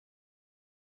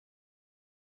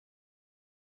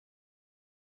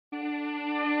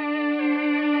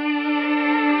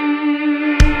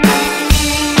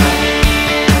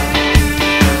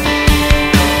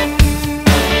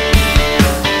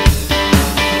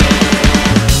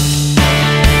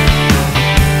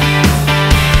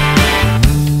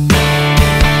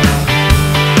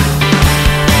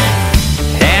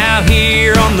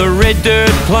a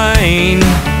dirt plain,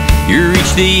 you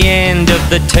reach the end of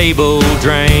the table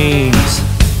drains.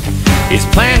 It's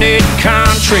planted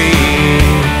country,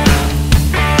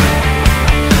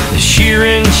 the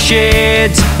shearing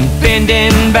sheds and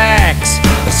bending backs,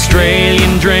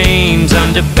 Australian dreams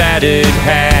under battered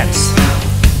hats.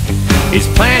 It's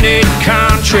planted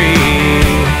country,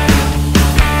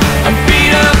 a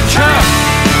beat up truck,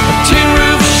 a tin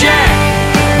roof shack,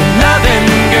 a loving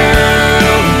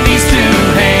girl in these two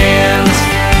hands,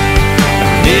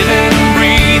 living,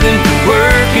 breathing,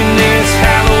 working this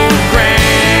hallowed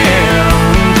ground.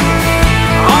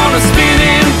 On a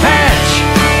spinning patch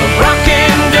of rock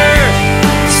and dirt,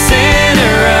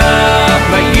 center of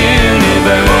my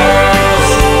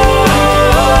universe,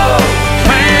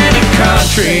 planted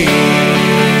country.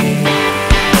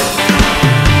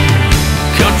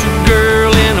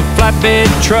 Flatbed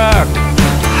truck,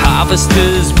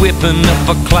 harvesters whipping up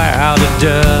a cloud of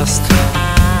dust.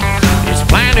 It's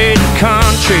planted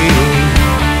country,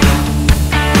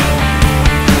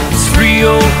 it's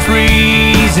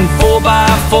 303s and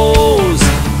 4x4s.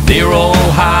 They're all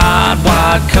hard,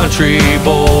 wide country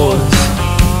boys.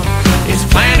 It's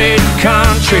planted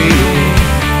country,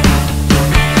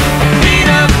 a beat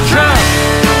up truck,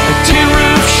 a tin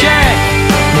roof shack,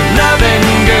 a loving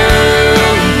girl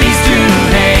in these two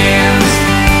hands,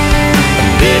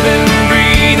 living,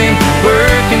 breathing,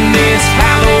 working this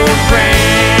hallowed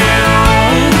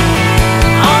ground.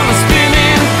 On a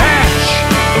spinning patch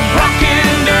of rock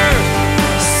and dirt,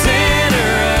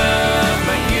 center of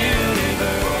my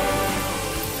universe.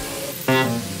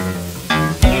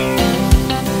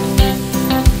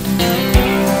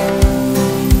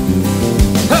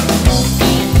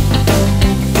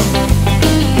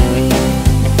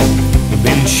 We've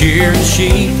been shearing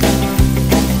sheep,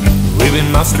 we've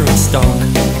been mustering stock,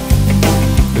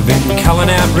 we've been culling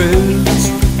out roots,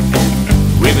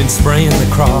 we've been spraying the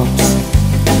crops,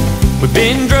 we've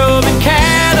been droving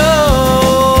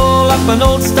cattle up an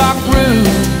old stock route.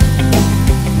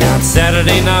 Now it's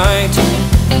Saturday night,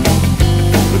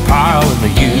 we pile in the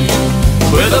ute.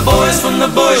 We're the boys from the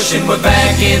bush and we're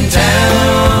back in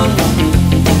town.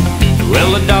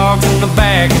 Well, the dog's in the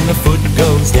back and the foot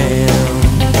goes down.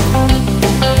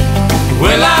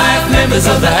 We're life members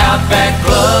of the Outback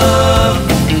Club.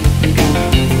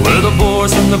 We're the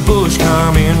boys from the bush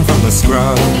come in from the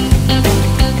scrub.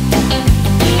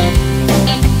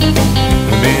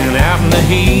 We've been out in the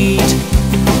heat,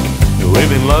 we've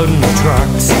been loading the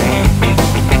trucks,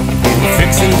 been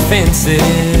fixing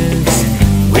fences,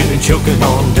 we've been choking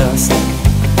on dust.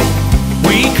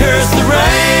 We curse the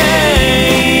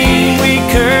rain, we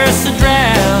curse the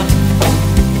drought.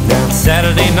 Now it's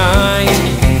Saturday night,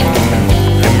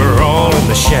 we're all in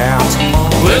the shout.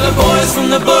 We're the boys from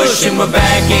the bush and we're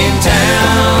back in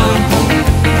town.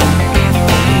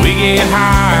 We get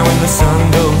high when the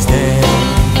sun goes down.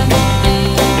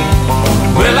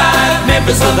 We're live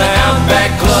members of the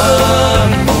Outback Club.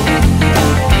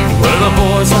 We're the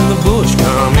boys from the bush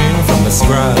coming from the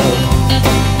scrub.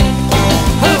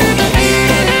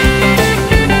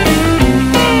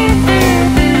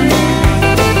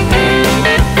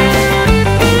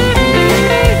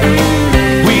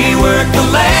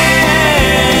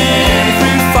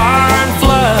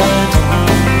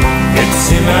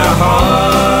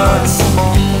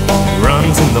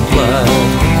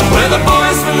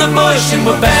 And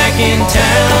we're back in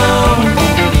town.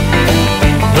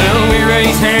 Well, we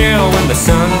raise hell when the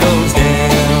sun goes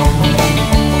down.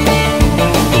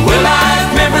 We're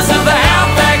live members of the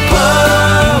Outback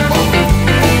Club.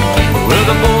 We're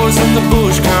the boys from the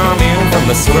bush come in from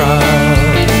the scrub.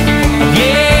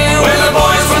 Yeah, we're the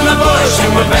boys from the bush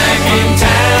and we're back in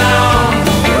town.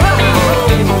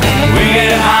 We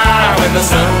get high when the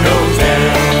sun goes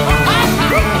down.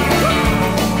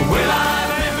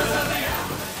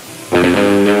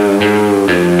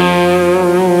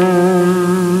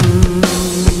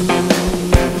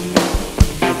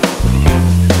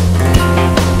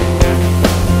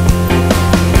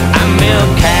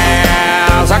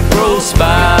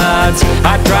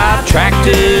 I drive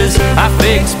tractors, I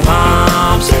fix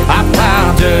pumps, I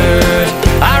plow dirt,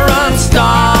 I run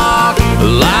stock.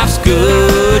 Life's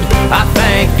good, I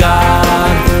thank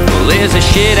God. Well, there's a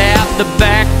shed out the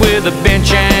back with a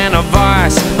bench and a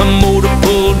vise, a motor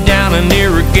pulled down and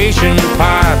irrigation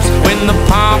pipes. When the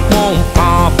pump won't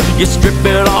pump, you strip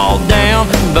it all down,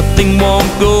 the thing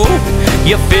won't go,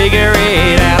 you figure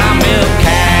it out. I milk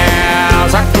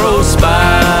cows, I grow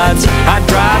spuds, I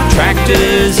drive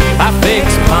tractors, I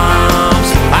fix pumps,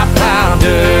 I plow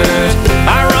dirt,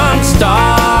 I run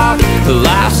stock.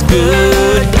 Life's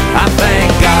good, I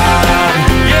thank God.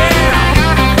 Yeah.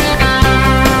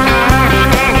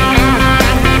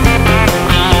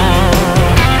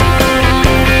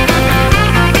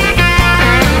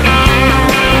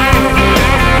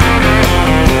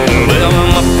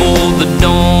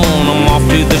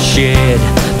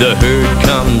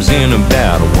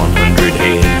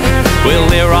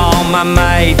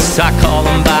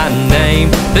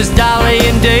 Miss Dolly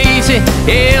and Daisy,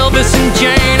 Elvis and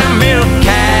Jane. I milk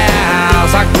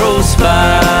cows, I grow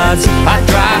spuds, I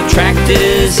drive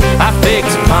tractors, I fix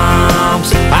pumps,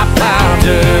 I plow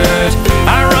dirt,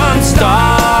 I run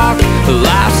stock.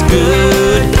 Life's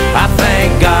good, I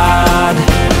thank God.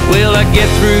 Will I get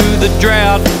through the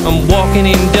drought? I'm walking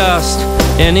in dust,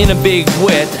 and in a big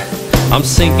wet, I'm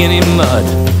sinking in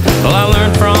mud. Well, I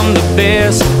learned from the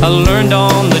best, I learned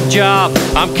on the job.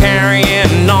 I'm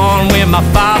carrying on where my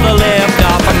father left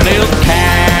off. I milk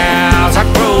cows, I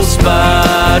grow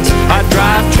spuds, I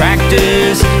drive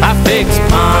tractors, I fix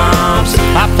pumps,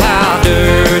 I plow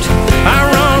dirt, I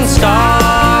run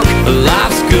stock.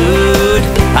 Life's good,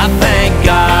 I thank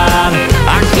God.